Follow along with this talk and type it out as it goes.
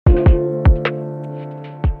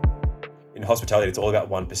hospitality, it's all about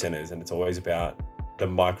one percenters, and it's always about the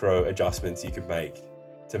micro adjustments you could make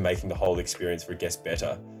to making the whole experience for a guest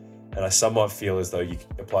better. And I somewhat feel as though you can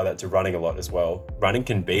apply that to running a lot as well. Running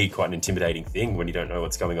can be quite an intimidating thing when you don't know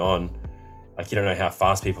what's going on. Like, you don't know how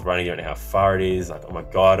fast people are running, you don't know how far it is. Like, oh my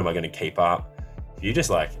God, am I going to keep up? If you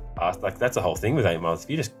just ask, that's the whole thing with 8 miles. If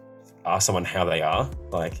you just ask someone how they are,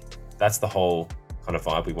 that's the whole kind of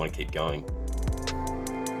vibe we want to keep going.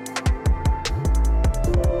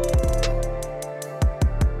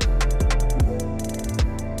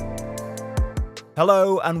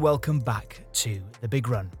 Hello and welcome back to The Big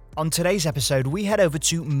Run. On today's episode, we head over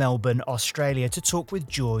to Melbourne, Australia to talk with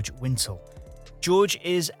George Wintle. George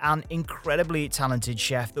is an incredibly talented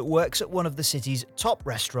chef that works at one of the city's top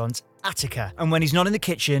restaurants, Attica. And when he's not in the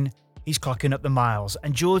kitchen, he's clocking up the miles.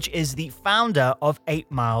 And George is the founder of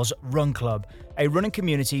 8 Miles Run Club, a running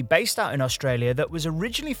community based out in Australia that was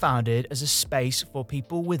originally founded as a space for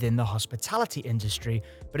people within the hospitality industry,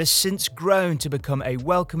 but has since grown to become a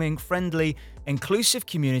welcoming, friendly, inclusive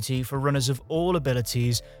community for runners of all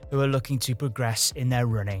abilities who are looking to progress in their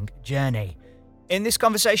running journey. In this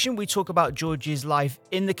conversation, we talk about George's life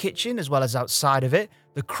in the kitchen as well as outside of it,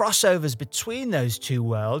 the crossovers between those two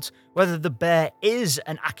worlds, whether the bear is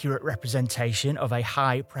an accurate representation of a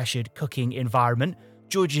high-pressured cooking environment,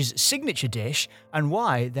 George's signature dish, and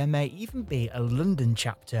why there may even be a London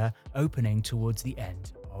chapter opening towards the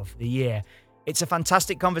end of the year. It's a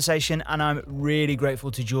fantastic conversation, and I'm really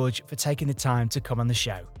grateful to George for taking the time to come on the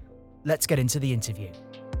show. Let's get into the interview.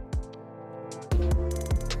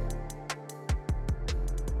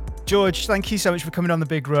 George, thank you so much for coming on The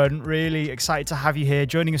Big Run. Really excited to have you here,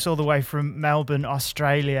 joining us all the way from Melbourne,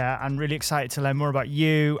 Australia, and really excited to learn more about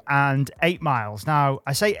you and 8 Miles. Now,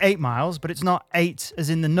 I say 8 miles, but it's not 8 as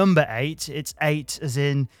in the number 8. It's 8 as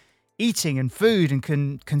in eating and food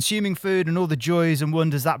and consuming food and all the joys and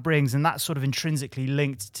wonders that brings. And that's sort of intrinsically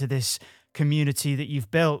linked to this community that you've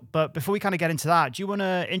built. But before we kind of get into that, do you want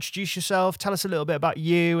to introduce yourself? Tell us a little bit about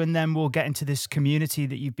you, and then we'll get into this community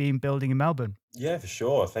that you've been building in Melbourne. Yeah, for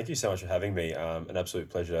sure. Thank you so much for having me. An absolute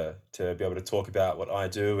pleasure to be able to talk about what I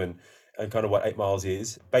do and kind of what 8 Miles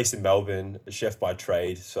is. Based in Melbourne, a chef by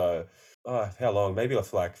trade. So how long? Maybe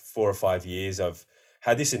for like 4 or 5 years, I've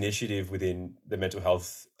had this initiative within the mental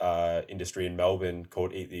health industry in Melbourne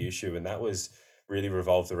called Eat the Issue. And that was really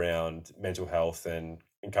revolved around mental health and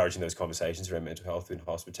encouraging those conversations around mental health in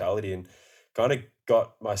hospitality, and kind of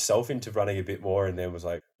got myself into running a bit more, and then was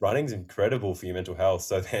like, running's incredible for your mental health.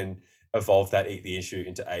 So then evolved that Eat the Issue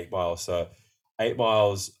into 8 Miles. So 8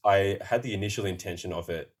 Miles, I had the initial intention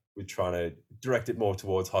of it with trying to direct it more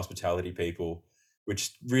towards hospitality people,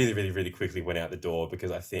 which really, really, really quickly went out the door,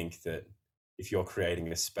 because I think that if you're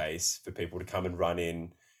creating a space for people to come and run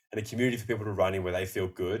in, and a community for people to run in where they feel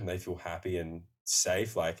good and they feel happy and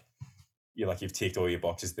safe, you've ticked all your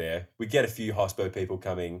boxes there. We get a few hospo people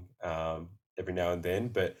coming every now and then,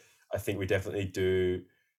 but I think we definitely do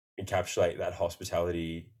encapsulate that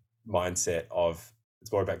hospitality mindset of,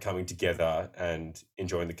 it's more about coming together and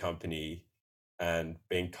enjoying the company and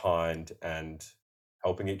being kind and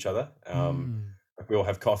helping each other. We all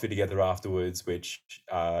have coffee together afterwards, which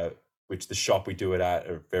the shop we do it at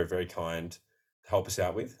are very, very kind to help us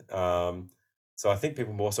out with. So I think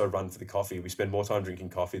people more so run for the coffee. We spend more time drinking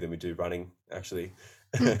coffee than we do running, actually.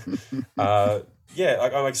 I'm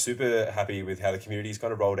super happy with how the community's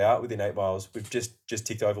kind of rolled out within 8 Miles. We've just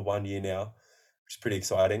ticked over 1 year now, which is pretty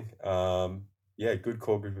exciting. Good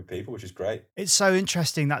core group of people, which is great. It's so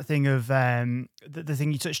interesting, that thing of the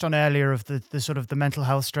thing you touched on earlier of the sort of the mental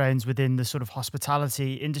health strains within the sort of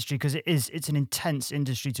hospitality industry, because it's an intense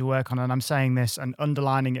industry to work on. And I'm saying this and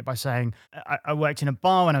underlining it by saying I worked in a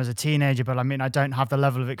bar when I was a teenager, but I mean, I don't have the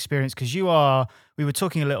level of experience, because we were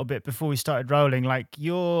talking a little bit before we started rolling, like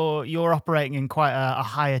you're operating in quite a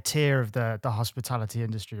higher tier of the hospitality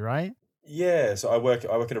industry, right? Yeah, so I work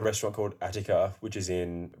at a restaurant called Attica, which is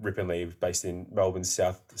in Ripponlea, based in Melbourne's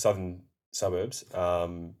southern suburbs.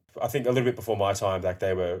 I think a little bit before my time, like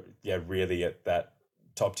they were really at that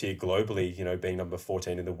top tier globally, being number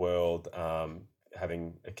 14 in the world,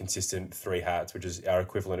 having a consistent 3 hats, which is our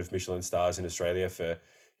equivalent of Michelin stars in Australia for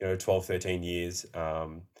 12, 13 years.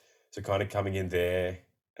 So kind of coming in there,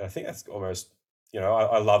 and I think that's almost,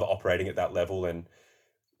 I love operating at that level. And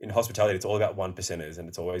in hospitality, it's all about one percenters, and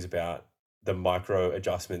it's always about the micro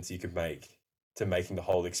adjustments you can make to making the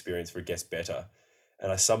whole experience for a guest better.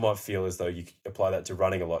 And I somewhat feel as though you can apply that to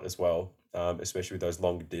running a lot as well, especially with those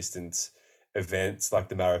longer distance events like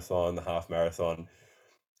the marathon, the half marathon.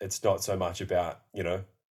 It's not so much about,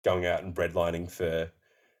 going out and breadlining for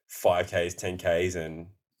 5Ks, 10Ks and,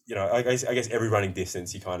 I guess every running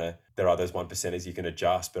distance, there are those 1%ers you can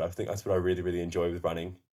adjust, but I think that's what I really, really enjoy with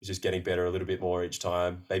running, is just getting better a little bit more each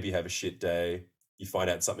time. Maybe you have a shit day, you find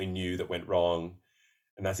out something new that went wrong,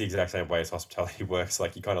 and that's the exact same way as hospitality works.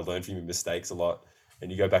 Like, you kind of learn from your mistakes a lot,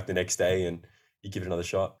 and you go back the next day and you give it another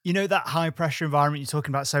shot. You know, that high pressure environment you're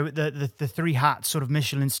talking about. So the three hats sort of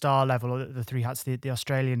Michelin star level, or the three hats, the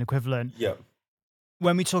Australian equivalent. Yeah.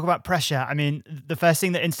 When we talk about pressure, I mean, the first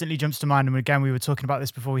thing that instantly jumps to mind, and again, we were talking about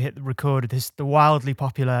this before we hit the record, the wildly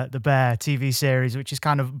popular The Bear TV series, which is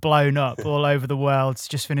kind of blown up all over the world. It's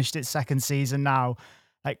just finished its second season now.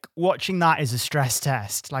 Like, watching that is a stress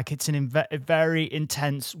test. Like, it's a very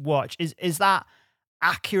intense watch. Is that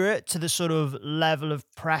accurate to the sort of level of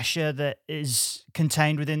pressure that is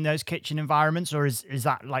contained within those kitchen environments, or is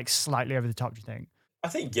that like slightly over the top, do you think? I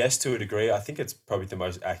think yes, to a degree. I think it's probably the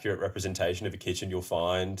most accurate representation of a kitchen you'll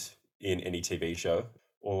find in any TV show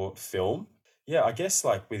or film. Yeah, I guess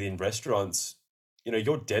like within restaurants,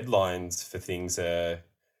 your deadlines for things are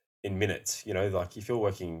in minutes. Like if you're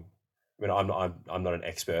working, I mean, I'm not an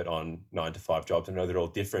expert on 9 to 5 jobs. I know they're all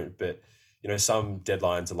different, but some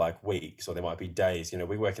deadlines are like weeks, or they might be days.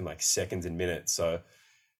 We work in like seconds and minutes. So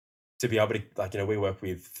to be able to, like, we work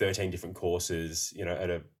with 13 different courses, at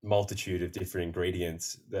a multitude of different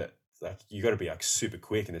ingredients, that like you got to be like super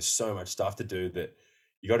quick, and there's so much stuff to do that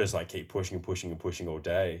you got to just like keep pushing and pushing and pushing all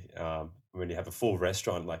day. When you have a full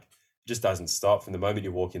restaurant, like, it just doesn't stop. From the moment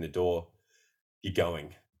you walk in the door, you're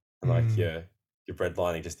going, and like Mm. you're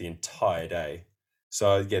breadlining just the entire day.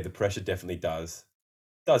 So yeah, the pressure definitely does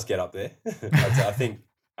get up there. I think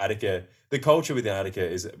Attica, the culture within Attica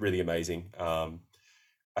is really amazing.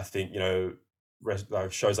 I think,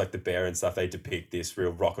 like shows like The Bear and stuff, they depict this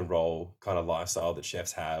real rock and roll kind of lifestyle that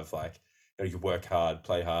chefs have. Like, you work hard,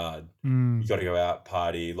 play hard, you Mm. got to go out,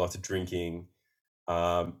 party, lots of drinking.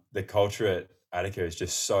 The culture at Attica is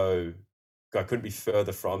just so, I couldn't be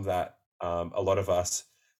further from that. A lot of us,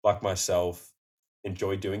 like myself,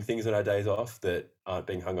 enjoy doing things on our days off that aren't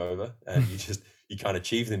being hungover, and you can't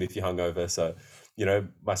achieve them if you're hungover. So,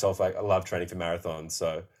 myself, like, I love training for marathons,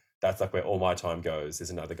 so that's like where all my time goes.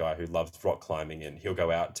 There's another guy who loves rock climbing, and he'll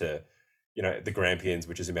go out to, the Grampians,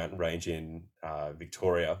 which is a mountain range in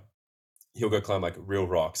Victoria. He'll go climb like real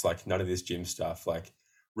rocks, like none of this gym stuff, like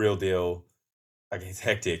real deal. Like, it's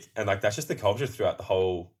hectic, and like that's just the culture throughout the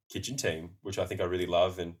whole kitchen team, which I think I really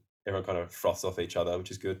love, and everyone kind of froths off each other,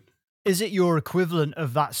 which is good. Is it your equivalent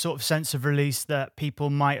of that sort of sense of release that people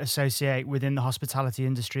might associate within the hospitality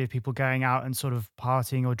industry, of people going out and sort of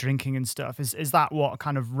partying or drinking and stuff? Is that what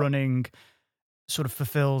kind of running sort of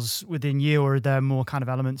fulfills within you, or are there more kind of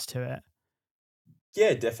elements to it?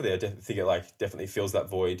 Yeah, definitely. I definitely think it like definitely fills that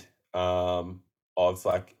void of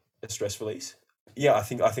like a stress release. Yeah, I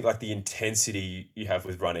think like the intensity you have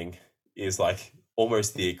with running is like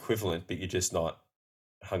almost the equivalent, but you're just not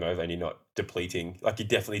hungover, and you're not depleting. Like, you're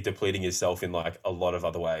definitely depleting yourself in like a lot of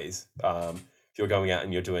other ways. If you're going out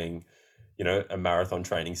and you're doing, a marathon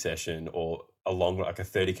training session, or like a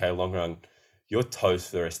 30K long run, you're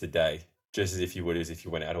toast for the rest of the day, just as if you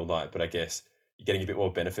went out all night. But I guess you're getting a bit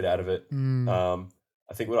more benefit out of it. Mm.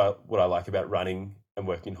 I think what I like about running and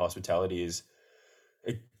working in hospitality is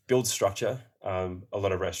it builds structure. A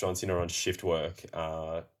lot of restaurants, on shift work,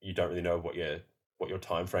 you don't really know what your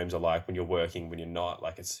time frames are like when you're working, when you're not.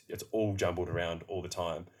 Like, it's all jumbled around all the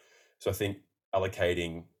time. So I think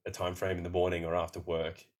allocating a time frame in the morning or after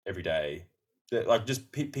work every day, like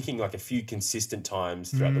just picking like a few consistent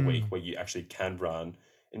times throughout the week Mm. where you actually can run,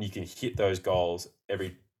 and you can hit those goals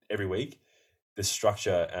every week. The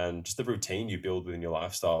structure and just the routine you build within your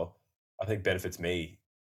lifestyle, I think benefits me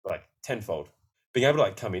like tenfold. Being able to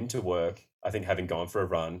like come into work, I think having gone for a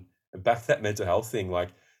run, and back to that mental health thing,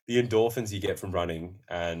 like the endorphins you get from running,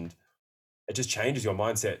 and it just changes your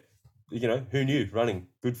mindset. Who knew running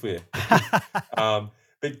good for you?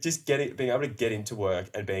 But just being able to get into work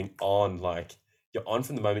and being on, like, you're on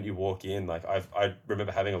from the moment you walk in. Like, I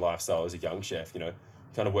remember having a lifestyle as a young chef.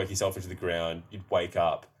 Kind of work yourself into the ground. You'd wake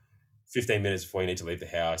up 15 minutes before you need to leave the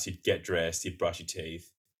house. You'd get dressed. You'd brush your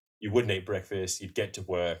teeth. You wouldn't eat breakfast. You'd get to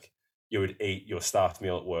work. You would eat your staffed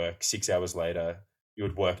meal at work. 6 hours later, you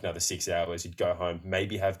would work another 6 hours. You'd go home,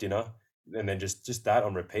 maybe have dinner, and then just that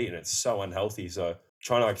on repeat. And it's so unhealthy. So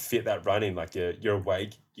trying to like fit that run in, like, you're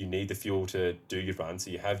awake, you need the fuel to do your run.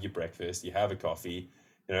 So you have your breakfast, you have a coffee,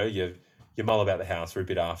 you mull about the house for a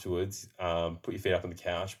bit afterwards, put your feet up on the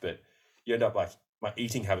couch, but you end up like, my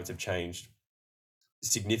eating habits have changed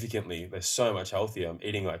significantly. They're so much healthier. I'm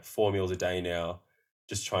eating like 4 meals a day now.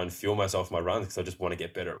 just try and fuel myself in my runs because I just want to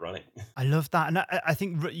get better at running. I love that, and I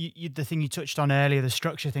think the thing you touched on earlier, the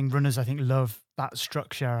structure thing. Runners, I think, love that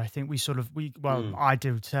structure. I think well, Mm, I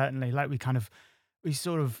do certainly. Like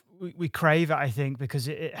we crave it. I think because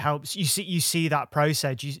it helps. You see that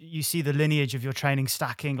process. You see the lineage of your training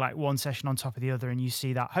stacking like one session on top of the other, and you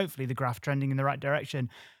see that hopefully the graph trending in the right direction.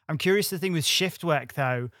 I'm curious the thing with shift work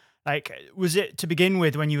though. Like, was it to begin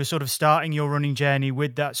with when you were sort of starting your running journey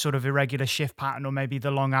with that sort of irregular shift pattern, or maybe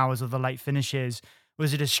the long hours or the late finishes?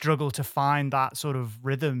 Was it a struggle to find that sort of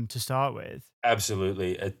rhythm to start with?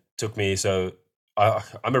 absolutely. It took me so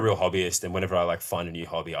I'm a real hobbyist, and whenever I like find a new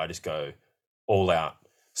hobby, I just go all out.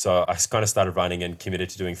 So I kind of started running and committed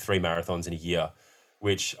to doing 3 marathons in a year,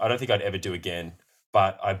 which I don't think I'd ever do again.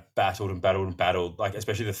 But I battled and battled and battled, like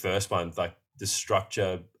especially the first one, like the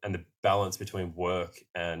structure and the balance between work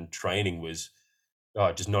and training was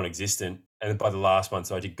just non-existent. And then by the last one,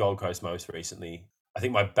 so I did Gold Coast most recently. I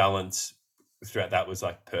think my balance throughout that was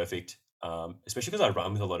like perfect, especially because I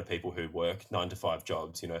run with a lot of people who work 9 to 5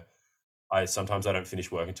 jobs. I sometimes I don't finish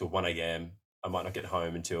work until 1 a.m. I might not get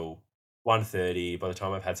home until 1:30. By the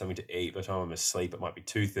time I've had something to eat, by the time I'm asleep, it might be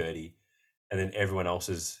 2:30, and then everyone else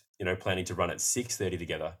is planning to run at 6:30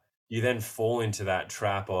 together. You then fall into that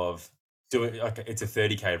trap of doing like it's a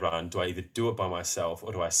 30K run. Do I either do it by myself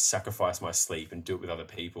or do I sacrifice my sleep and do it with other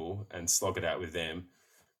people and slog it out with them?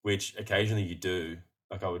 Which occasionally you do,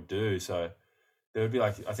 like I would do. So there would be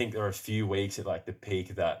like I think there are a few weeks at like the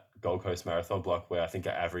peak of that Gold Coast Marathon block where I think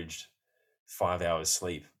I averaged 5 hours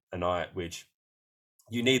sleep a night, which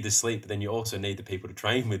you need the sleep, but then you also need the people to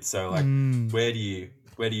train with. So like, Mm. where do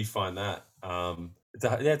you find that? It's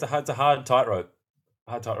a hard tightrope,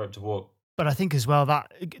 to walk. But I think as well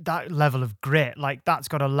that level of grit, like that's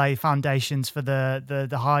got to lay foundations for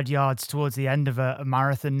the hard yards towards the end of a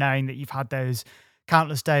marathon, knowing that you've had those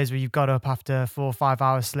countless days where you've got up after 4 or 5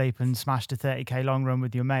 hours sleep and smashed a 30K long run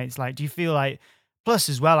with your mates. Like, do you feel like, plus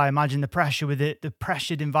as well, I imagine the pressure with it, the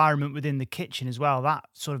pressured environment within the kitchen as well, that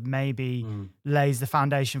sort of maybe Mm. lays the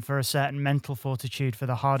foundation for a certain mental fortitude for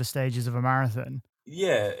the harder stages of a marathon.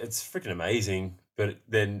 Yeah, it's freaking amazing. But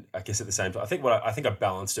then I guess at the same time, I think I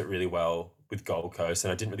balanced it really well with Gold Coast,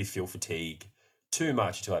 and I didn't really feel fatigue too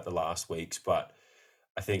much until like the last weeks. But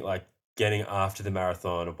I think like getting after the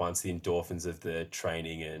marathon, once the endorphins of the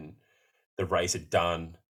training and the race are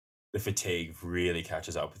done, the fatigue really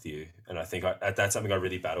catches up with you. And I think that's something I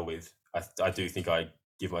really battle with. I do think I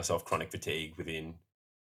give myself chronic fatigue within,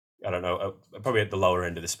 I don't know, probably at the lower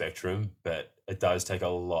end of the spectrum, but it does take a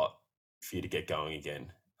lot for you to get going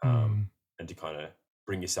again, Mm. and to kind of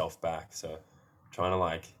bring yourself back. So trying to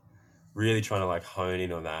like, really trying to like hone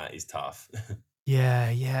in on that is tough. Yeah,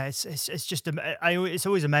 yeah, it's just it's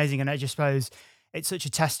always amazing, and I just suppose it's such a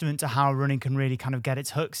testament to how running can really kind of get its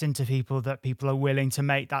hooks into people, that people are willing to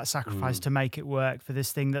make that sacrifice Mm, to make it work for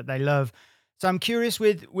this thing that they love. So I'm curious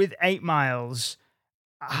with 8 miles.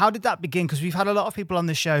 How did that begin? Because we've had a lot of people on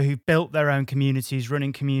the show who've built their own communities,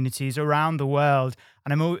 running communities around the world.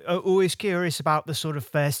 And I'm always curious about the sort of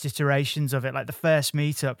first iterations of it, like the first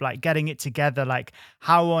meetup, like getting it together, like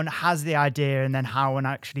how one has the idea and then how one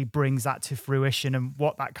actually brings that to fruition and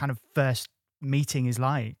what that kind of first meeting is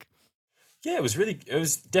like. yeah, it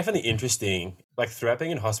was definitely interesting. Like throughout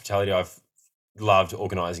being in hospitality, I've loved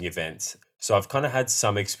organizing events. So I've kind of had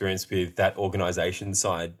some experience with that organization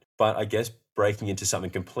side, but I guess breaking into something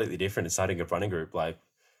completely different and starting a running group,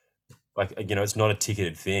 it's not a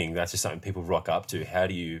ticketed thing. That's just something people rock up to. How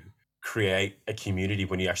do you create a community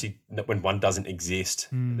when one doesn't exist at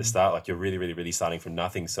the Hmm. start? Like you're really, really, really starting from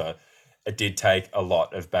nothing. So it did take a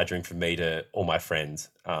lot of badgering from me to all my friends,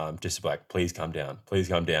 just to be like, please come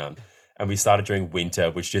down. And we started during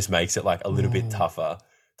winter, which just makes it like a little bit Ooh. tougher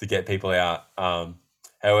to get people out.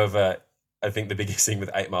 However, I think the biggest thing with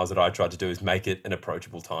 8 miles that I tried to do is make it an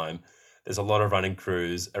approachable time. There's a lot of running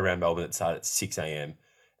crews around Melbourne that start at 6 a.m.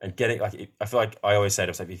 and getting I feel like I always say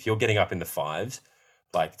to myself, if you're getting up in the fives,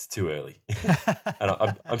 like it's too early.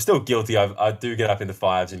 And I'm still guilty. I do get up in the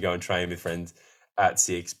fives and go and train with friends at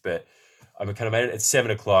 6, but I kind of made it at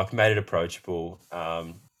 7 o'clock, made it approachable.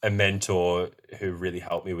 A mentor who really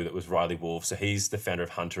helped me with it was Riley Wolf. So he's the founder of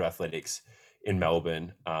Hunter Athletics in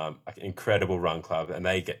Melbourne, like an incredible run club, and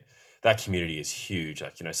that community is huge.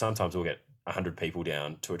 Like sometimes we'll get 100 people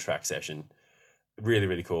down to a track session. Really,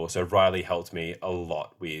 really cool. So Riley helped me a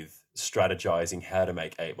lot with strategizing how to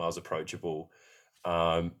make 8 miles approachable,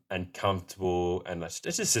 and comfortable, and it's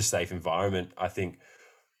just a safe environment. I think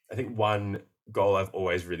one goal I've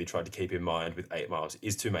always really tried to keep in mind with 8 miles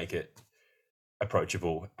is to make it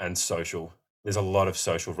approachable and social. There's a lot of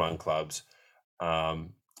social run clubs,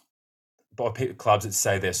 um, clubs that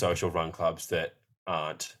say they're social run clubs that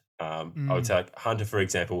aren't. I would Mm. say like Hunter, for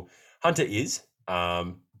example, Hunter is,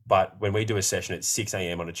 but when we do a session at 6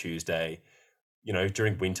 a.m. on a Tuesday,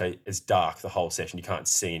 during winter, it's dark the whole session. You can't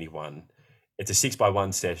see anyone. It's a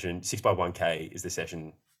 6x1 session. 6x1K is the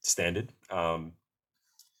session standard.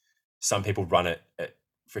 Some people run it at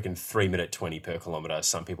freaking 3-minute 20 per kilometer.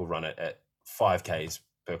 Some people run it at 5Ks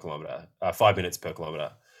per kilometer, 5 minutes per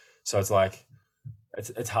kilometer. So it's like,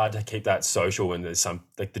 it's hard to keep that social when there's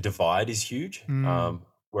like the divide is huge. Mm.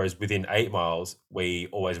 Whereas within 8 miles, we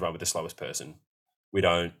always run with the slowest person. We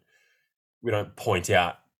don't point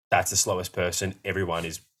out that's the slowest person. Everyone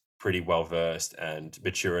is pretty well versed and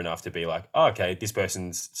mature enough to be like, oh, okay, this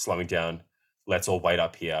person's slowing down. Let's all wait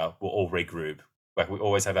up here. We'll all regroup. Like we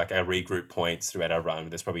always have like our regroup points throughout our run.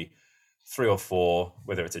 There's probably 3 or 4,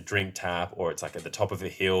 whether it's a drink tap or it's like at the top of a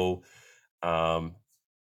hill.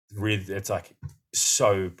 Really, it's like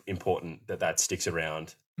so important that sticks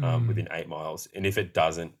around within 8 miles. And if it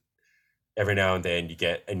doesn't, every now and then you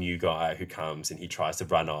get a new guy who comes and he tries to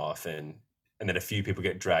run off, and then a few people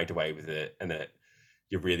get dragged away with it, and then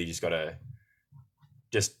you really just got to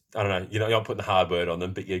I don't know, you're not putting the hard word on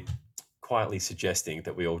them, but you're quietly suggesting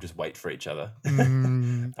that we all just wait for each other.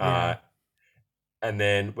 Yeah. And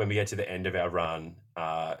then when we get to the end of our run,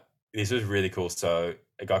 this was really cool. So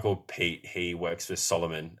a guy called Pete, he works for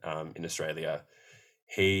Solomon in Australia.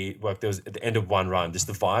 There was at the end of one run, just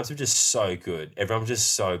the vibes were just so good. Everyone was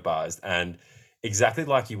just so buzzed, and exactly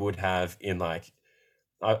like you would have in like,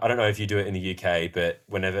 I don't know if you do it in the UK, but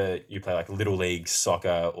whenever you play like little league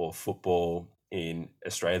soccer or football in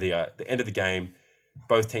Australia, at the end of the game,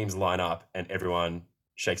 both teams line up and everyone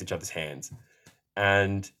shakes each other's hands.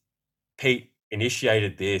 And Pete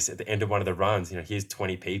initiated this at the end of one of the runs. Here's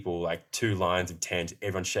 20 people, like 2 lines of 10,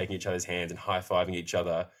 everyone shaking each other's hands and high-fiving each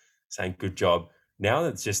other, saying good job. Now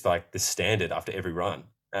it's just like the standard after every run,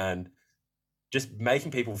 and just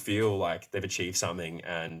making people feel like they've achieved something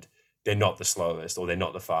and they're not the slowest or they're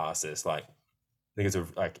not the fastest. Like, I think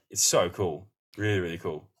it's so cool, really, really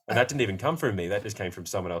cool. And that didn't even come from me. That just came from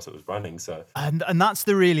someone else that was running. So, And that's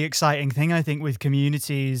the really exciting thing, I think, with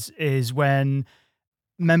communities is when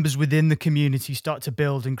members within the community start to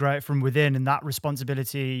build and grow it from within, and that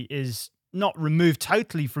responsibility is not removed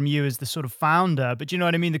totally from you as the sort of founder, but you know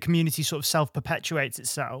what I mean? The community sort of self-perpetuates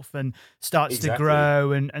itself and starts to exactly.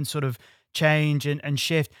 grow and sort of change and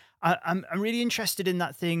shift. I'm really interested in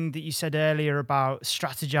that thing that you said earlier about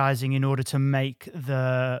strategizing in order to make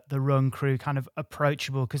the run crew kind of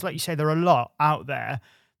approachable. Because like you say, there are a lot out there.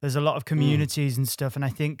 There's a lot of Mm, communities and stuff. And I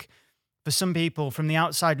think for some people from the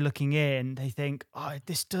outside looking in, they think, oh,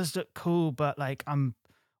 this does look cool, but like,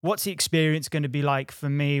 what's the experience going to be like for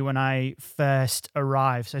me when I first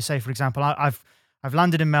arrive? So, say for example, I've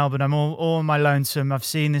landed in Melbourne. I'm all on my lonesome. I've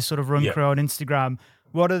seen this sort of run yep. crew on Instagram.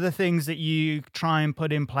 What are the things that you try and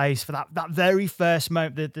put in place for that very first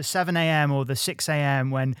moment, the 7 a.m. or the 6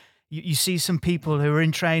 a.m. when you see some people who are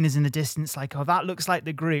in trainers in the distance, like, oh, that looks like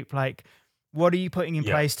the group. Like, what are you putting in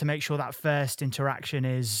Yep. place to make sure that first interaction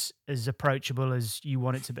is as approachable as you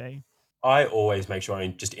want it to be? I always make sure I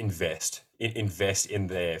just invest in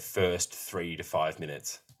their first 3 to 5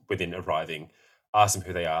 minutes within arriving. Ask them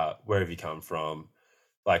who they are, where have you come from,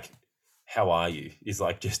 like, how are you? Is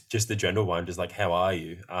like just the general one, just like how are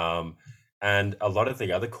you? And a lot of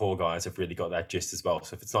the other core guys have really got that gist as well.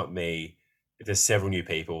 So if it's not me, if there's several new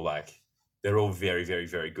people, like they're all very, very,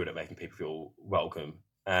 very good at making people feel welcome.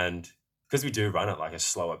 And because we do run at like a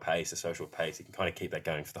slower pace, a social pace, you can kind of keep that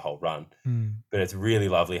going for the whole run. Hmm. But it's really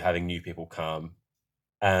lovely having new people come.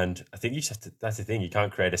 And I think you just have to, that's the thing, you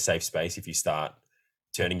can't create a safe space if you start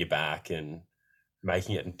turning your back and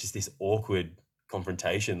making it just this awkward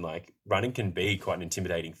confrontation. Like running can be quite an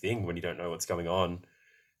intimidating thing when you don't know what's going on.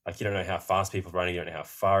 Like you don't know how fast people are running, you don't know how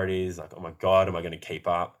far it is. Like, oh my God, am I going to keep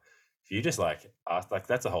up? If you just like ask, like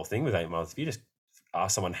that's the whole thing with 8 miles. If you just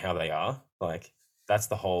ask someone how they are, like that's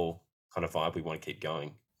the whole kind of vibe we want to keep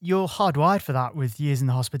going. You're hardwired for that with years in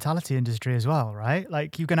the hospitality industry as well, right?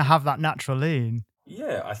 Like you're going to have that natural lean.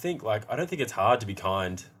 Yeah, I think like I don't think it's hard to be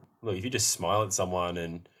kind. Look, if you just smile at someone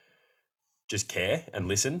and just care and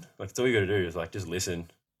listen, like it's all you got to do is like just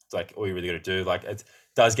listen. It's like all you really got to do. Like it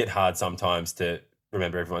does get hard sometimes to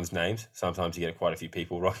remember everyone's names. Sometimes you get quite a few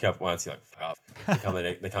people rocking up once. You're like, fuck.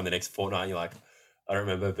 They come the next fortnight. You're like, I don't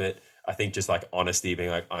remember. But I think just like honesty, being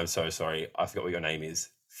like, I'm so sorry, I forgot what your name is.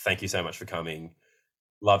 Thank you so much for coming.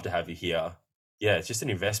 Love to have you here. Yeah, it's just an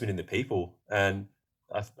investment in the people, and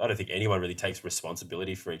I don't think anyone really takes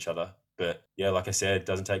responsibility for each other. But yeah, like I said, it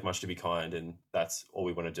doesn't take much to be kind, and that's all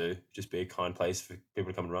we want to do. Just be a kind place for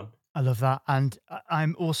people to come and run. I love that. And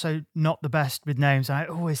I'm also not the best with names. I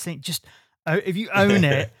always think just if you own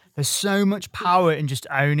it, there's so much power in just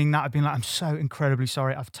owning that. I've been like, I'm so incredibly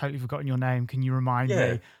sorry. I've totally forgotten your name. Can you remind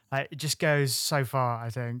Yeah, me? Like, it just goes so far, I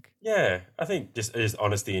think. yeah. I think just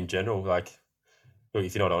honesty in general. Like, look,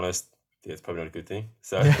 if you're not honest, yeah, it's probably not a good thing.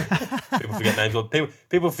 So Yeah. people forget names.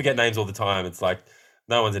 People forget names all the time. It's like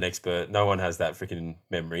no one's an expert. No one has that freaking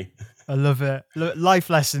memory. I love it. Life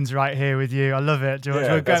lessons right here with you. I love it, George.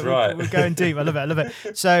 Yeah, that's right. We're going deep. I love it. I love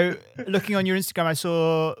it. So, looking on your Instagram, I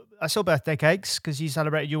saw birthday cakes because you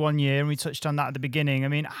celebrated your 1 year, and we touched on that at the beginning. I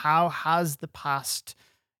mean, how has the past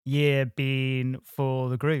year been for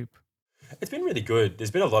the group? It's been really good.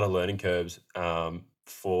 There's been a lot of learning curves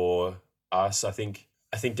for us. I think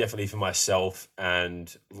definitely for myself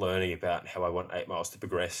and learning about how I want 8 Miles to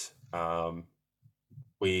progress.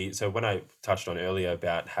 So when I touched on earlier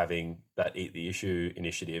about having that Eat the Issue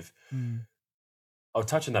initiative, Mm, I'll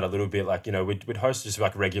touch on that a little bit. Like, we'd host just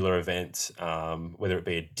like regular events, whether it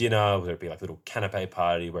be a dinner, whether it be like a little canapé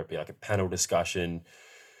party, whether it be like a panel discussion.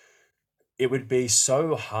 It would be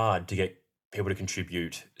so hard to get people to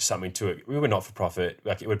contribute something to it. We were not for profit.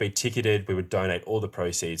 Like, it would be ticketed. We would donate all the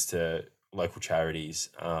proceeds to local charities,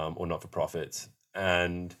 or not for profits,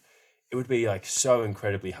 and it would be like so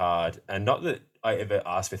incredibly hard. And not that I ever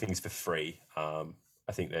ask for things for free. I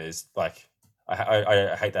think there's like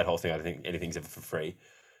I hate that whole thing. I don't think anything's ever for free.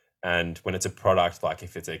 And when it's a product, like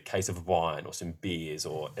if it's a case of wine or some beers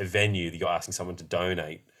or a venue that you're asking someone to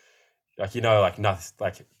donate, like, like nothing,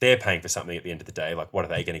 like they're paying for something at the end of the day. Like, what are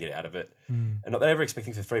they going to get out of it? mm, And not that they're ever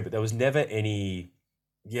expecting for free, but there was never any.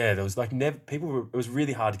 Yeah, there was like never people. It was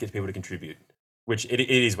really hard to get people to contribute, which it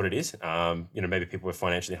is what it is. Maybe people were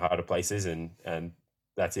financially harder places, and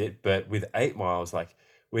that's it. But with 8 Miles, like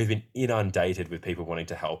we've been inundated with people wanting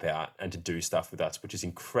to help out and to do stuff with us, which is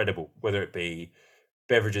incredible. Whether it be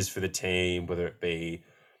beverages for the team, whether it be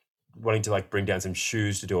wanting to like bring down some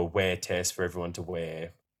shoes to do a wear test for everyone to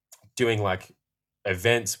wear, doing like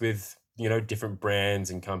events with different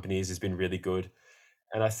brands and companies has been really good.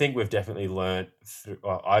 And I think we've definitely learned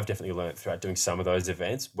I've definitely learned throughout doing some of those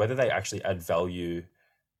events whether they actually add value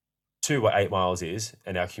to what 8 Miles is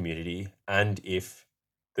and our community, and if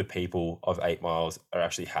the people of 8 Miles are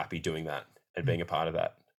actually happy doing that and mm, being a part of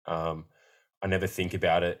that. I never think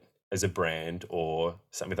about it as a brand or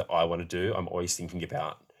something that I want to do. I'm always thinking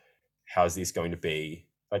about how's this going to be,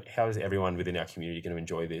 like how is everyone within our community going to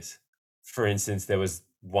enjoy this. For instance, we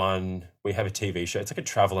have a TV show. It's like a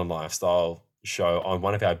travel and lifestyle show on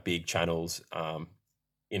one of our big channels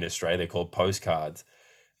in Australia called Postcards.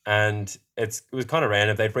 And it was kind of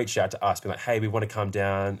random. They'd reached out to us, being like, "Hey, we want to come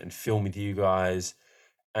down and film with you guys."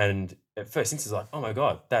 And at first, it's like, "Oh my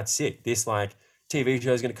god, that's sick! This like TV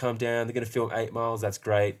show is going to come down. They're going to film 8 Miles. That's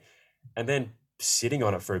great." And then sitting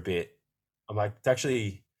on it for a bit, I'm like, "It's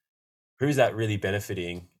actually, who's that really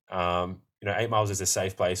benefiting?" 8 Miles is a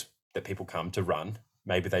safe place that people come to run.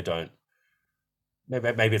 Maybe they don't.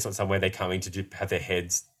 Maybe it's not somewhere they're coming to have their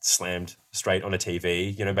heads slammed straight on a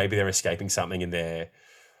TV. Maybe they're escaping something in their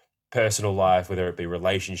personal life, whether it be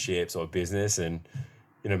relationships or business, and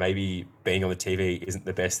maybe being on the TV isn't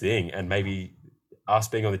the best thing, and maybe us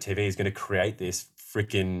being on the TV is going to create this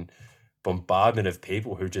freaking bombardment of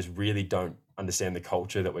people who just really don't understand the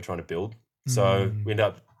culture that we're trying to build. So we mm. end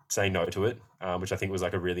up saying no to it, which I think was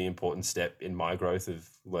like a really important step in my growth of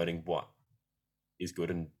learning what is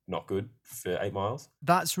good and not good for 8 Miles.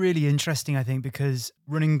 That's really interesting, I think, because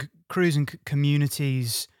running crews and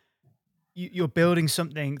communities, you're building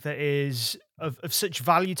something that is of such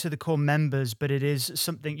value to the core members, but it is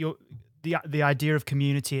something the idea of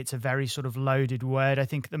community. It's a very sort of loaded word, I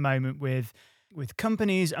think, at the moment with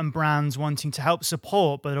companies and brands wanting to help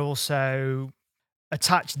support, but also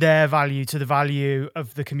attach their value to the value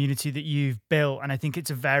of the community that you've built. And I think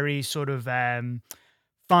it's a very sort of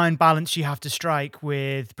fine balance you have to strike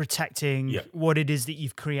with protecting Yeah. what it is that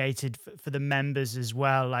you've created for the members as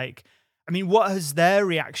well. Like, I mean, what has their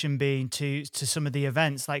reaction been to some of the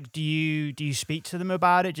events? Like, do you speak to them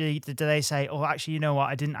about it? Do they say, "Oh, actually, you know what?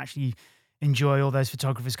 I didn't actually enjoy all those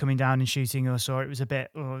photographers coming down and shooting us, or it was a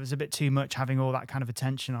bit too much having all that kind of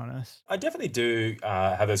attention on us." I definitely do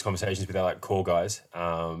have those conversations with our like core guys.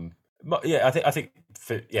 Yeah, I think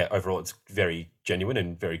overall it's very genuine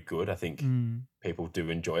and very good. I think Mm, people do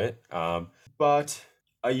enjoy it. But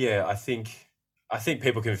yeah, I think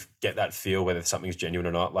people can get that feel whether something's genuine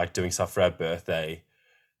or not. Like doing stuff for our birthday,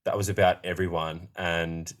 that was about everyone,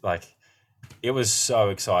 and like it was so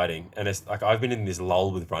exciting. And it's like I've been in this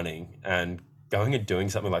lull with running, and going and doing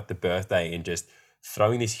something like the birthday and just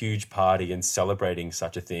throwing this huge party and celebrating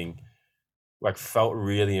such a thing like felt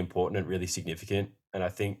really important and really significant. And I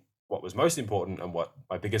think what was most important and what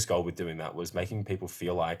my biggest goal with doing that was making people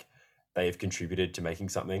feel like they've contributed to making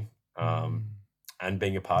something Mm. and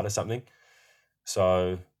being a part of something.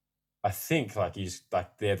 So I think like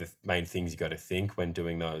they're the main things you got to think when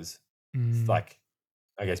doing those, Mm. like,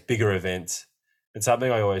 I guess, bigger events. And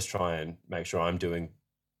something I always try and make sure I'm doing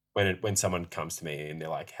when someone comes to me and they're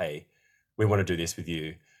like, "Hey, we want to do this with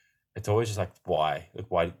you." It's always just like, why? Like,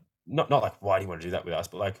 why? Not like, why do you want to do that with us?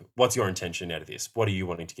 But like, what's your intention out of this? What are you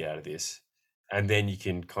wanting to get out of this? And then you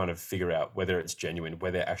can kind of figure out whether it's genuine,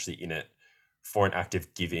 whether they're actually in it for an act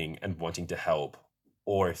of giving and wanting to help,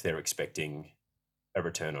 or if they're expecting a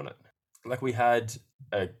return on it. Like, we had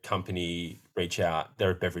a company reach out.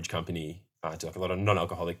 They're a beverage company, do like a lot of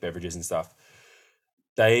non-alcoholic beverages and stuff.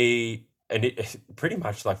 It pretty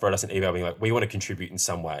much like wrote us an email being like, we want to contribute in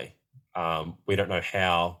some way. We don't know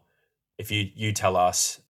how. If you tell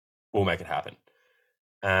us, we'll make it happen.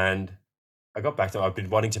 And I got back to, I've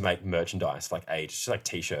been wanting to make merchandise like ages, just like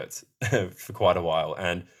t-shirts for quite a while.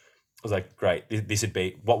 And I was like, great, this would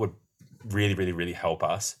be what would really, really, really help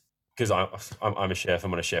us. Because I'm a chef,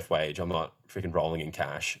 I'm on a chef wage, I'm not freaking rolling in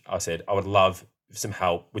cash. I said, I would love some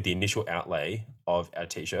help with the initial outlay of our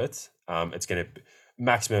t-shirts. It's going to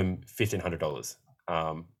maximum $1,500.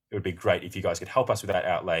 It would be great if you guys could help us with that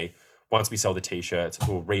outlay. Once we sell the t-shirts,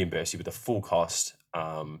 we'll reimburse you with the full cost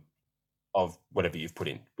of whatever you've put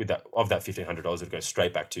in. With that $1,500, it'll go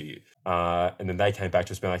straight back to you. And then they came back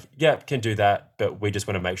to us being like, yeah, can do that, but we just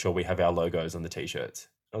want to make sure we have our logos on the t-shirts.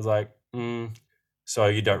 I was like, so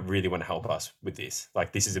you don't really want to help us with this.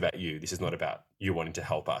 Like, this is about you. This is not about you wanting to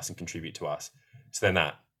help us and contribute to us. So then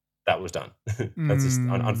that was done. That's just,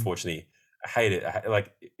 unfortunately, I hate it.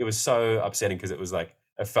 Like, it was so upsetting because it was like,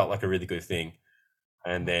 it felt like a really good thing.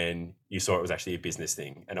 And then you saw it was actually a business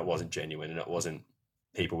thing, and it wasn't genuine, and it wasn't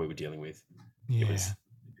people we were dealing with. Yeah. It was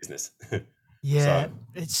business. Yeah, So,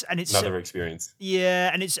 it's another experience. Yeah,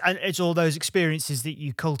 and it's all those experiences that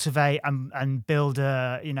you cultivate and build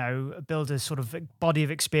a sort of body of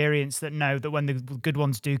experience that know that when the good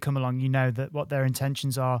ones do come along, you know that what their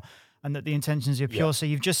intentions are and that the intentions are pure. Yeah. So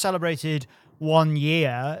you've just celebrated 1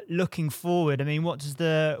 year. Looking forward, I mean, what does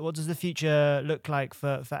the future look like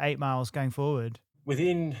for 8 Miles going forward?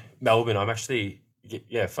 Within Melbourne, I'm actually,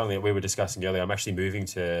 funnily, we were discussing earlier, I'm actually moving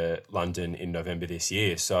to London in November this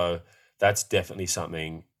year. So that's definitely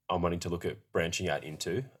something I'm wanting to look at branching out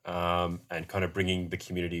into, and kind of bringing the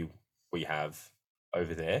community we have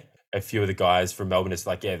over there. A few of the guys from Melbourne is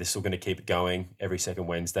like, yeah, they're still going to keep it going every second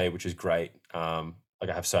Wednesday, which is great. Like,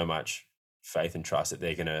 I have so much faith and trust that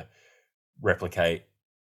they're going to replicate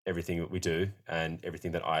everything that we do and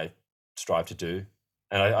everything that I strive to do.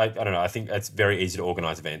 And I don't know, I think it's very easy to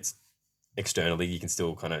organize events externally. You can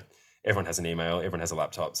still kind of, everyone has an email, everyone has a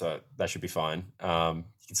laptop, so that should be fine. You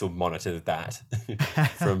can still monitor that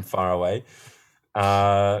from far away.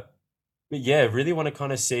 But yeah, really want to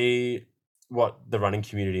kind of see what the running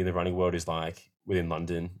community and the running world is like within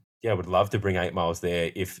London. Yeah, I would love to bring 8 Miles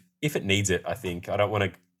there if it needs it. I think I don't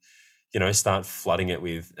want to, start flooding it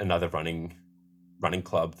with another running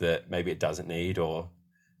club that maybe it doesn't need, or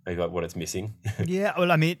maybe like what it's missing. Yeah,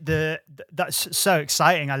 well, I mean, that's so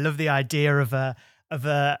exciting. I love the idea of a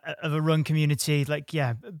run community. Like,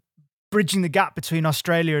 yeah, bridging the gap between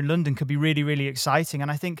Australia and London could be really, really exciting.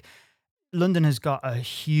 And I think London has got a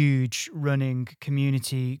huge running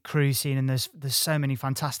community, crew scene, and there's so many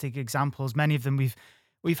fantastic examples. Many of them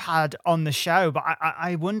we've had on the show, but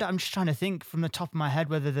I wonder. I'm just trying to think from the top of my head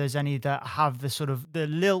whether there's any that have the sort of the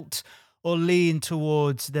lilt or lean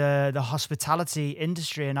towards the hospitality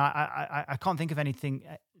industry, and I can't think of anything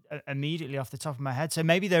immediately off the top of my head. So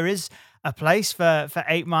maybe there is a place for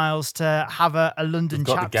 8 Miles to have a London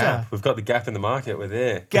chapter. We've got the gap in the market. We're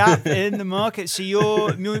there. Gap in the market. So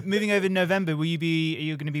you're moving over in November. Are you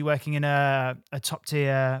going to be working in a top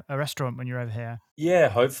tier restaurant when you're over here? Yeah,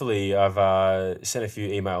 hopefully. I've sent a few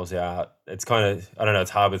emails out. It's kind of, I don't know,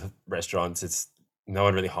 it's hard with restaurants. It's no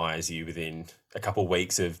one really hires you within a couple of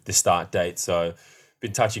weeks of the start date. So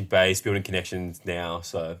been touching base, building connections now.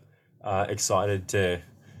 So excited to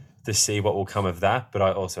see what will come of that. But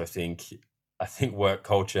I also think work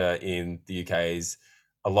culture in the UK is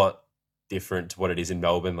a lot different to what it is in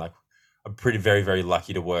Melbourne. Like, I'm very, very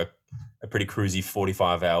lucky to work a pretty cruisy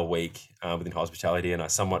 45-hour week within hospitality, and I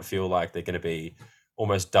somewhat feel like they're going to be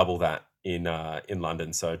almost double that in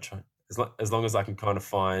London. So as long as I can kind of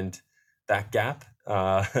find that gap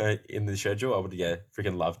in the schedule, I would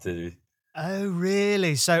freaking love to. Oh,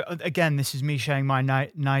 really? So again, this is me showing my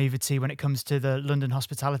naivety when it comes to the London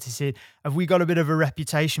hospitality scene. Have we got a bit of a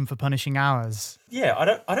reputation for punishing hours? Yeah,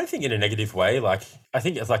 I don't think in a negative way. Like, I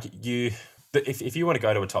think it's like if you want to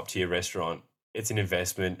go to a top tier restaurant, it's an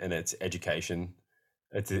investment and it's education.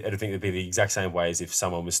 I think it'd be the exact same way as if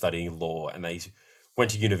someone was studying law and they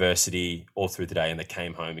went to university all through the day and they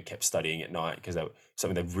came home and kept studying at night because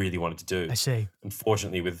something they really wanted to do. I see.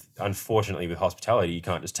 Unfortunately with hospitality, you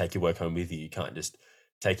can't just take your work home with you. You can't just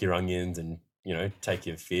take your onions and take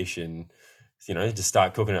your fish and just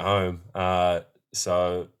start cooking at home.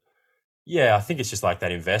 So yeah, I think it's just like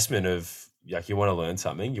that investment of like you want to learn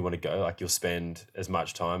something, you want to go, like you'll spend as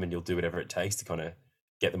much time and you'll do whatever it takes to kind of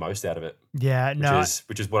get the most out of it. Yeah, no,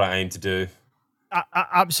 Which is what I aim to do.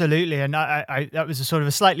 Absolutely, and I that was a sort of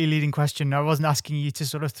a slightly leading question. I wasn't asking you to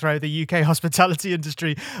sort of throw the UK hospitality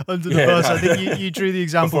industry under the bus. No. I think you drew the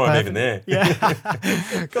example. Before I'm even there.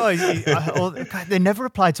 Yeah, guys, they never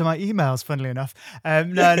replied to my emails. Funnily enough,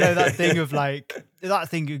 no, that thing of like that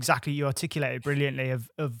thing exactly you articulated brilliantly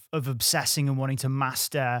of obsessing and wanting to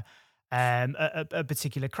master a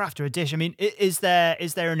particular craft or a dish. I mean, is there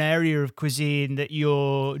an area of cuisine that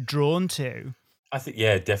you're drawn to? I think,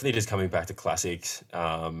 yeah, definitely just coming back to classics,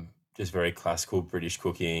 just very classical British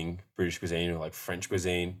cooking, British cuisine, or like French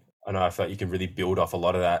cuisine. I know I feel like you can really build off a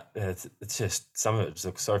lot of that. It's just, some of it just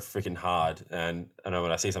looks so freaking hard. And I know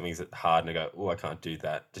when I see something that's hard and I go, oh, I can't do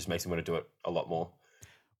that, it just makes me want to do it a lot more.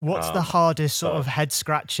 What's the hardest sort of head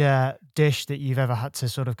scratcher dish that you've ever had to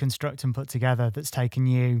sort of construct and put together that's taken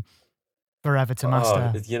you forever to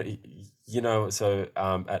master? So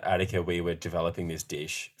at Attica, we were developing this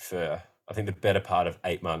dish for, I think, the better part of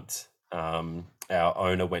 8 months. Our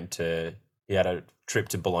owner he had a trip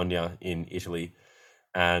to Bologna in Italy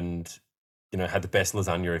and, had the best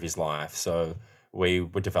lasagna of his life. So we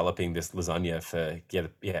were developing this lasagna for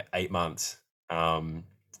 8 months.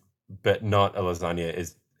 But not a lasagna,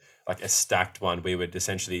 is like a stacked one. We would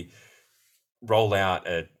essentially roll out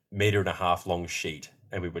a 1.5 meter long sheet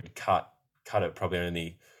and we would cut it probably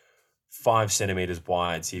only 5 centimeters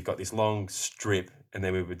wide. So you've got this long strip, and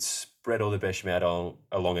then we would spread all the bechamel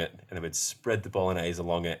along it, and then we'd spread the bolognese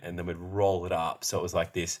along it, and then we'd roll it up. So it was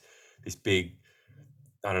like this big,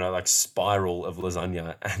 I don't know, like spiral of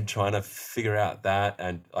lasagna, and trying to figure out that,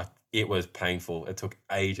 and like it was painful. It took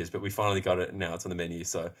ages, but we finally got it, and now it's on the menu.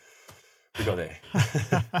 So we got there.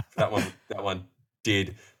 That one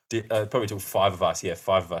did probably took 5 of us,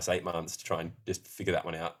 8 months to try and just figure that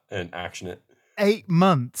one out and action it. 8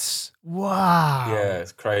 months. Wow. Yeah,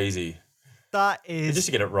 it's crazy. That is... And just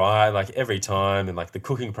to get it right, like every time, and like the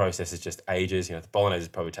cooking process is just ages. The bolognese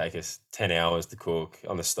probably take us 10 hours to cook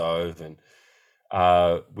on the stove, and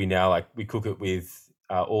we cook it with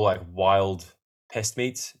all like wild pest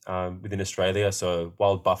meats within Australia. So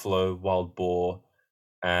wild buffalo, wild boar,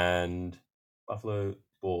 and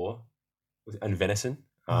venison.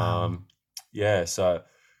 Wow. So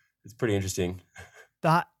it's pretty interesting.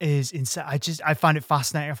 That is insane. I find it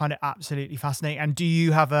fascinating. I find it absolutely fascinating. And do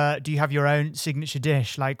you have your own signature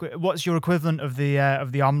dish? Like, what's your equivalent of the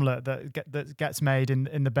omelette that gets made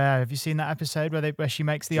in The Bear? Have you seen that episode where she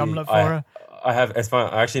makes the omelette for her? I have. It's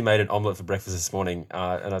fun. I actually made an omelette for breakfast this morning,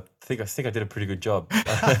 and I think I did a pretty good job.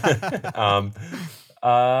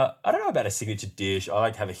 I don't know about a signature dish.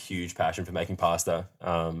 I have a huge passion for making pasta.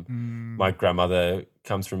 My grandmother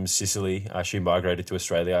comes from Sicily. She migrated to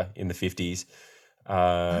Australia in the 50s.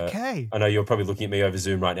 Okay. I know you're probably looking at me over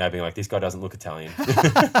Zoom right now being like, this guy doesn't look Italian.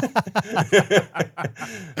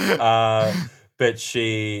 But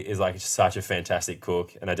she is like such a fantastic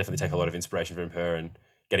cook, and I definitely take a lot of inspiration from her, and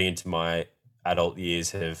getting into my adult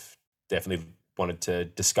years have definitely wanted to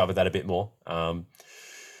discover that a bit more.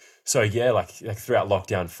 So yeah, like throughout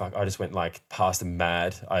lockdown, I just went like pasta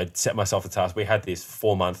mad. I set myself a task. We had this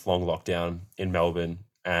 4-month long lockdown in Melbourne,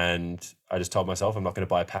 and I just told myself I'm not going to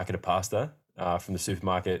buy a packet of pasta from the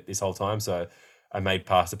supermarket this whole time. So I made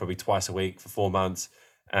pasta probably twice a week for 4 months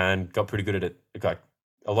and got pretty good at it. Got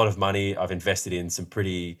a lot of money. I've invested in some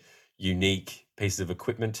pretty unique pieces of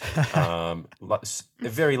equipment,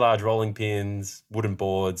 very large rolling pins, wooden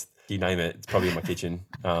boards, you name it. It's probably in my kitchen.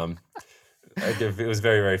 It was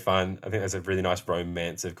very, very fun. I think there's a really nice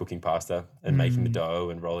romance of cooking pasta and making the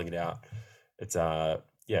dough and rolling it out. It's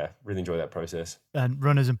really enjoy that process. And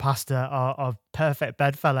runners and pasta are perfect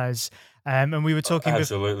bedfellows. And we were talking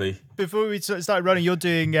absolutely before we started running. You're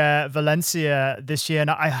doing Valencia this year,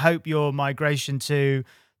 and I hope your migration to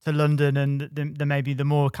London and the maybe the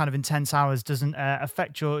more kind of intense hours doesn't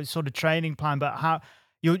affect your sort of training plan. But how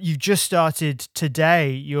you've just started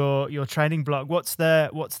today your training block. What's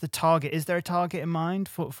the target? Is there a target in mind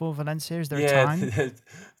for Valencia? Is there a time?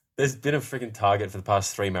 There's been a freaking target for the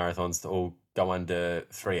past 3 marathons to all go under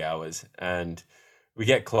 3 hours, and we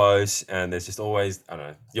get close, and there's just always, I don't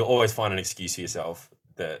know, you'll always find an excuse for yourself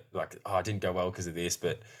that like, oh, I didn't go well because of this,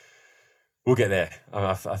 but We'll get there.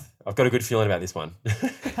 I've got a good feeling about this one.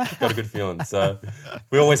 Got a good feeling. So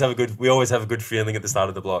we always have a good feeling at the start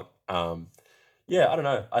of the block. Yeah, I don't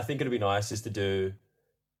know. I think it'd be nice just to do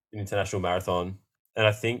an international marathon. And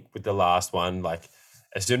I think with the last one, like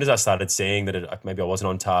as soon as I started seeing that like maybe I wasn't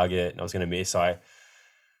on target and I was going to miss, I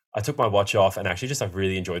took my watch off and actually just like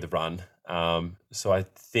really enjoyed the run. So I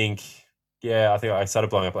think I started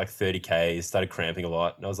blowing up like 30Ks, started cramping a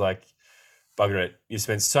lot, and I was like, bugger it. You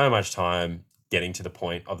spend so much time getting to the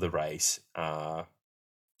point of the race.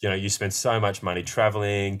 You spend so much money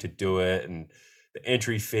traveling to do it, and the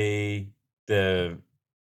entry fee, the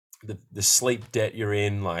sleep debt you're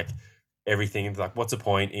in, like everything. Like, what's the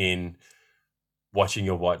point in watching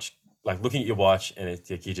your watch, like looking at your watch, and it's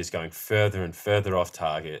like you're just going further and further off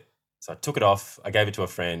target. So I took it off, I gave it to a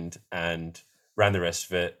friend, and ran the rest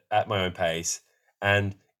of it at my own pace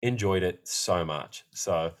and enjoyed it so much.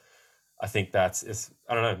 So I think I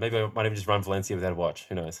don't know, maybe I might even just run Valencia without a watch.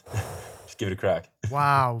 Who knows? Just give it a crack.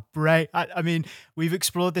 Wow, great. I mean, we've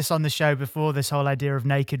explored this on the show before, this whole idea of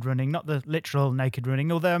naked running, not the literal naked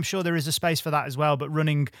running, although I'm sure there is a space for that as well, but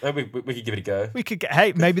running... We could give it a go.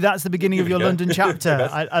 Hey, maybe that's the beginning of your London chapter.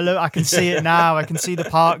 I can see it now. I can see the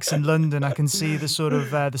parks in London. I can see the sort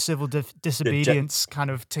of the civil disobedience kind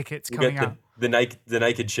of tickets coming out. The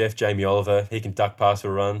naked chef, Jamie Oliver, he can duck past for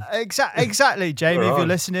a run. Exactly, Jamie, if you're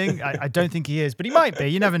listening. I don't think he is, but he might be.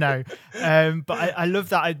 You never know. But I love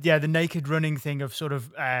that. The naked running thing of sort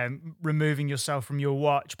of removing yourself from your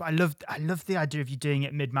watch. But I love the idea of you doing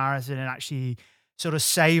it mid-marathon and actually sort of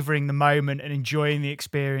savouring the moment and enjoying the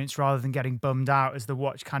experience rather than getting bummed out as the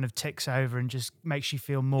watch kind of ticks over and just makes you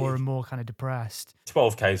feel more and more kind of depressed.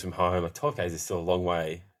 12Ks from home, like 12Ks is still a long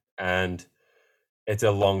way. And it's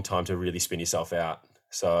a long time to really spin yourself out.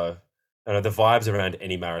 So I know the vibes around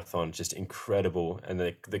any marathon are just incredible, and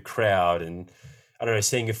the crowd, and I don't know,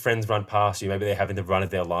 seeing your friends run past you, maybe they're having the run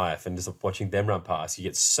of their life, and just watching them run past, you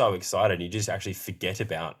get so excited and you just actually forget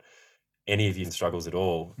about any of your struggles at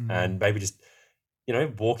all. And maybe just,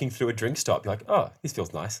 walking through a drink stop, you're like, oh, this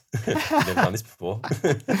feels nice. I've never done this before.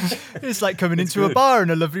 It's like coming into a bar in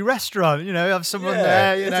a lovely restaurant, have someone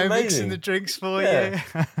there, mixing the drinks for you.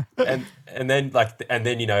 and then once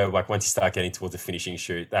you start getting towards the finishing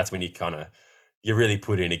chute, that's when you really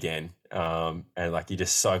put in again. And like you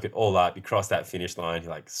just soak it all up, you cross that finish line,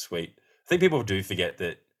 you're like, sweet. I think people do forget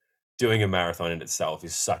that doing a marathon in itself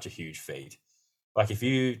is such a huge feat. Like if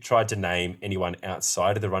you tried to name anyone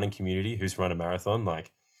outside of the running community who's run a marathon,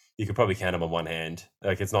 like you could probably count them on one hand.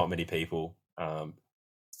 Like it's not many people.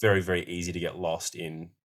 It's very, very easy to get lost in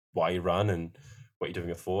why you run and what you're doing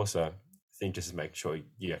it for. So I think just to make sure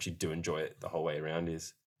you actually do enjoy it the whole way around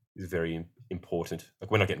is very important.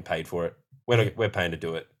 Like we're not getting paid for it. We're paying to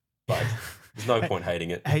do it. Like there's no point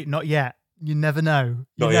hating it. Hey, not yet. You never know.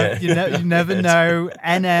 You never know.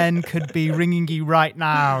 NN could be ringing you right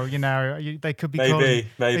now. They could be calling.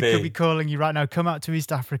 They could be calling you right now. Come out to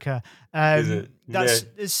East Africa.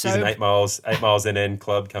 It's so. He's an 8 miles NN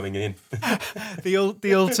club coming in. the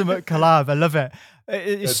ultimate collab. I love it.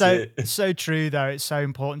 It's so true though. It's so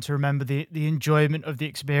important to remember the enjoyment of the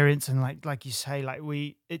experience, and like you say,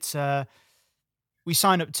 we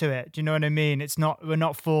sign up to it. Do you know what I mean? We're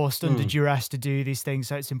not forced under duress to do these things.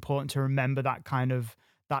 So it's important to remember that kind of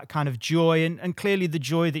joy, and clearly the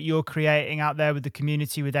joy that you're creating out there with the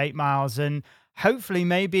community with 8 miles, and hopefully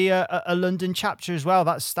maybe a London chapter as well.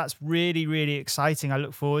 That's really, really exciting. I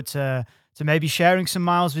look forward to maybe sharing some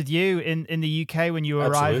miles with you in the UK when you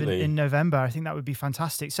arrive in November. I think that would be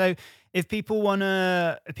fantastic. So if people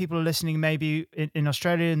are listening maybe in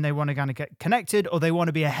Australia and they want to kind of get connected, or they want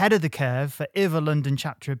to be ahead of the curve for if a London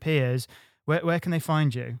chapter appears, where can they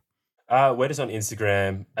find you? We're just on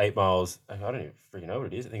Instagram, 8 miles. I don't even freaking know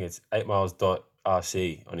what it is. I think it's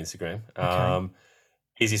 8miles.rc on Instagram. Okay.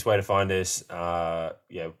 Easiest way to find us.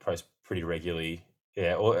 Post pretty regularly.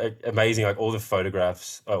 Yeah, amazing. Like all the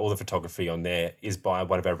photographs, all the photography on there is by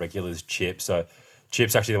one of our regulars, Chip. So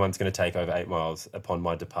Chip's actually the one that's going to take over 8 miles upon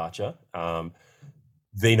my departure.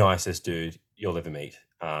 The nicest dude you'll ever meet,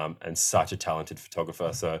 and such a talented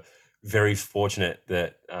photographer. So very fortunate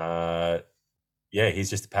that, he's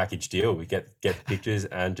just a package deal. We get pictures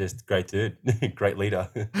and just great dude, great leader.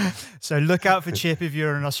 So look out for Chip if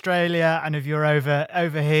you're in Australia, and if you're over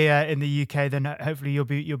here in the UK, then hopefully you'll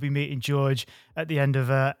be meeting George at the end of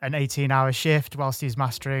an 18-hour shift whilst he's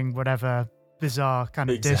mastering whatever bizarre kind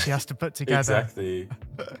of dish he has to put together. Exactly.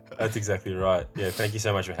 That's exactly right. Yeah, thank you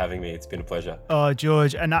so much for having me. It's been a pleasure. Oh,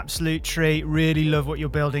 George, an absolute treat. Really love what you're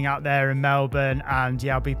building out there in Melbourne. And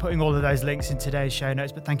I'll be putting all of those links in today's show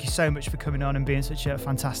notes. But thank you so much for coming on and being such a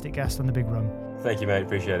fantastic guest on The Big Run. Thank you, mate.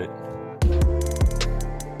 Appreciate it.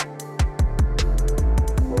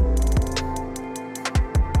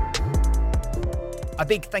 A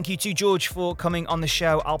big thank you to George for coming on the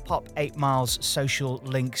show. I'll pop 8 Mile's social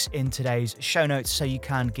links in today's show notes so you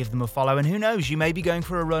can give them a follow. And who knows, you may be going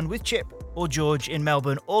for a run with Chip or George in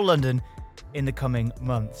Melbourne or London in the coming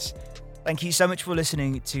months. Thank you so much for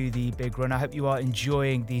listening to The Big Run. I hope you are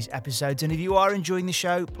enjoying these episodes. And if you are enjoying the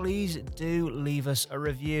show, please do leave us a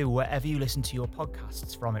review wherever you listen to your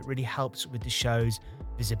podcasts from. It really helps with the show's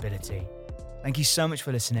visibility. Thank you so much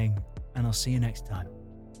for listening, and I'll see you next time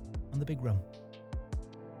on The Big Run.